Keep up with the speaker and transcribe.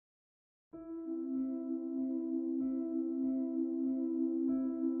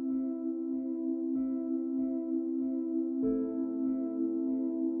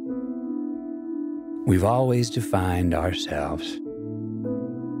We've always defined ourselves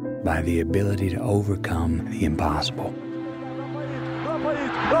by the ability to overcome the impossible.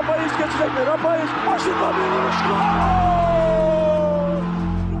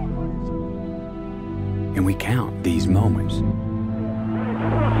 And we count these moments.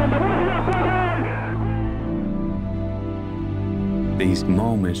 These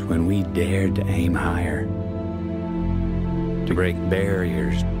moments when we dared to aim higher, to break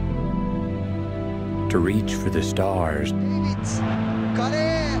barriers, to reach for the stars, to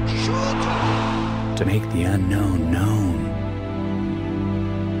make the unknown known.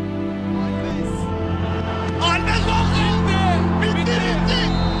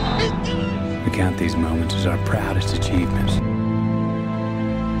 We count these moments as our proudest achievements.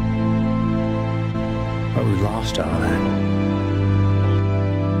 But we've lost all that.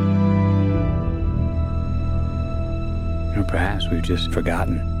 Or perhaps we've just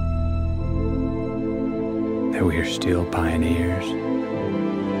forgotten that we are still pioneers,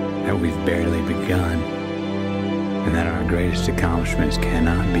 that we've barely begun, and that our greatest accomplishments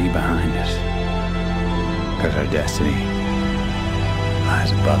cannot be behind us, because our destiny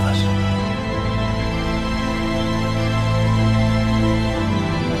lies above us.